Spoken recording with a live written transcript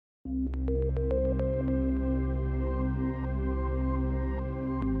Hello,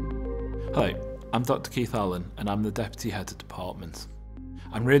 I'm Dr. Keith Allen and I'm the Deputy Head of Department.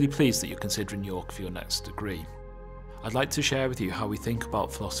 I'm really pleased that you're considering York for your next degree. I'd like to share with you how we think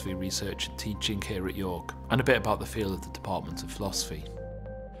about philosophy research and teaching here at York, and a bit about the feel of the Department of Philosophy.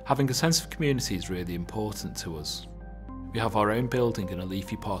 Having a sense of community is really important to us. We have our own building in a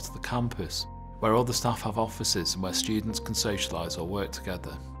leafy part of the campus, where all the staff have offices and where students can socialise or work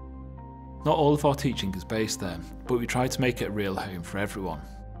together. Not all of our teaching is based there, but we try to make it a real home for everyone.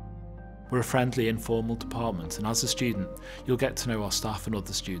 We're a friendly, informal department, and as a student, you'll get to know our staff and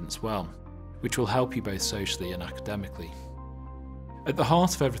other students well, which will help you both socially and academically. At the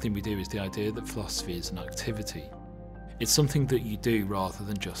heart of everything we do is the idea that philosophy is an activity. It's something that you do rather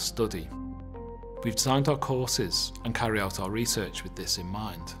than just study. We've designed our courses and carry out our research with this in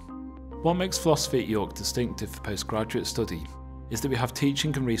mind. What makes philosophy at York distinctive for postgraduate study is that we have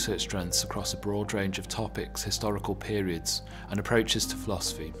teaching and research strengths across a broad range of topics, historical periods, and approaches to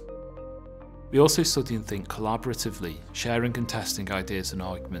philosophy. We also study and think collaboratively, sharing and testing ideas and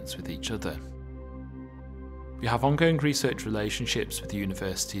arguments with each other. We have ongoing research relationships with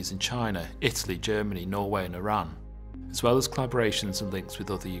universities in China, Italy, Germany, Norway and Iran, as well as collaborations and links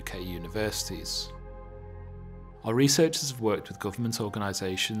with other UK universities. Our researchers have worked with government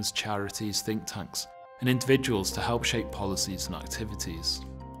organisations, charities, think tanks and individuals to help shape policies and activities.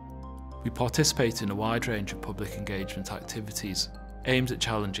 We participate in a wide range of public engagement activities aimed at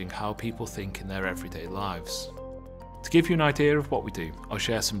challenging how people think in their everyday lives. To give you an idea of what we do, I'll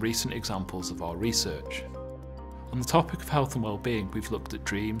share some recent examples of our research. On the topic of health and well-being, we've looked at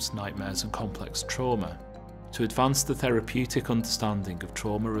dreams, nightmares and complex trauma to advance the therapeutic understanding of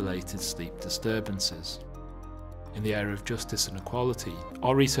trauma-related sleep disturbances. In the area of justice and equality,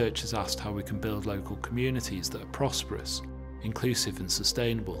 our research has asked how we can build local communities that are prosperous, inclusive and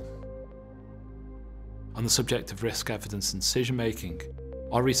sustainable. On the subject of risk evidence and decision making,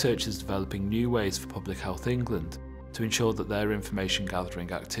 our research is developing new ways for Public Health England to ensure that their information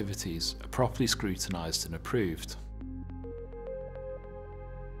gathering activities are properly scrutinised and approved.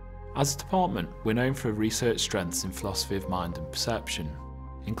 As a department, we're known for research strengths in philosophy of mind and perception,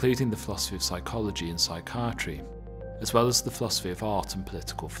 including the philosophy of psychology and psychiatry, as well as the philosophy of art and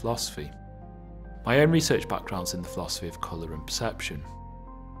political philosophy. My own research background's in the philosophy of colour and perception.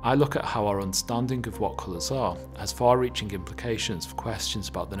 I look at how our understanding of what colours are has far-reaching implications for questions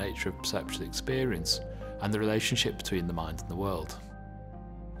about the nature of perceptual experience and the relationship between the mind and the world.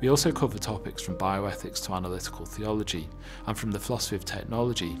 We also cover topics from bioethics to analytical theology, and from the philosophy of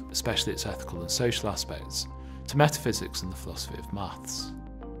technology, especially its ethical and social aspects, to metaphysics and the philosophy of maths.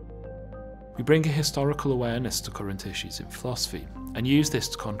 We bring a historical awareness to current issues in philosophy, and use this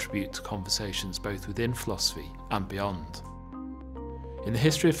to contribute to conversations both within philosophy and beyond. In the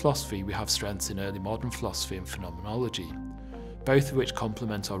history of philosophy, we have strengths in early modern philosophy and phenomenology, both of which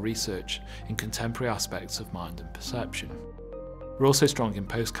complement our research in contemporary aspects of mind and perception. We're also strong in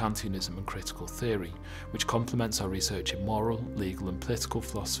post-Kantianism and critical theory, which complements our research in moral, legal and political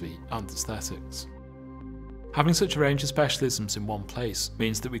philosophy and aesthetics. Having such a range of specialisms in one place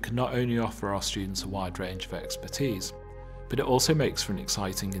means that we can not only offer our students a wide range of expertise, but it also makes for an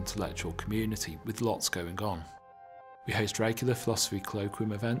exciting intellectual community with lots going on. We host regular philosophy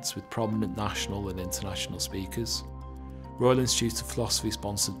colloquium events with prominent national and international speakers, Royal Institute of Philosophy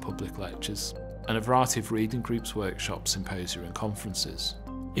sponsored public lectures, and a variety of reading groups, workshops, symposia and conferences.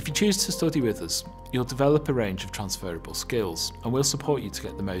 If you choose to study with us, you'll develop a range of transferable skills and we'll support you to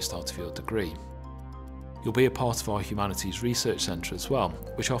get the most out of your degree. You'll be a part of our Humanities Research Centre as well,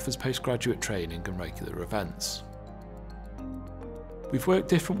 which offers postgraduate training and regular events. We've worked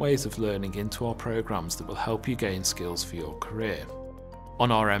different ways of learning into our programmes that will help you gain skills for your career.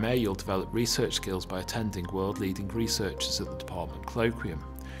 On our MA, you'll develop research skills by attending world-leading researchers at the department colloquium.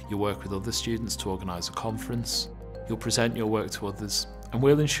 You'll work with other students to organise a conference, you'll present your work to others, and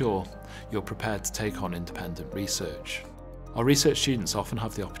we'll ensure you're prepared to take on independent research. Our research students often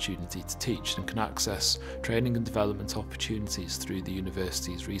have the opportunity to teach and can access training and development opportunities through the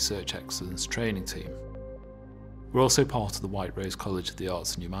university's Research Excellence Training Team. We're also part of the White Rose College of the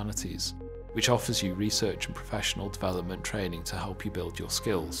Arts and Humanities, which offers you research and professional development training to help you build your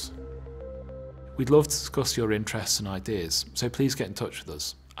skills. We'd love to discuss your interests and ideas, so please get in touch with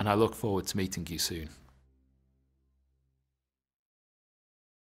us, and I look forward to meeting you soon.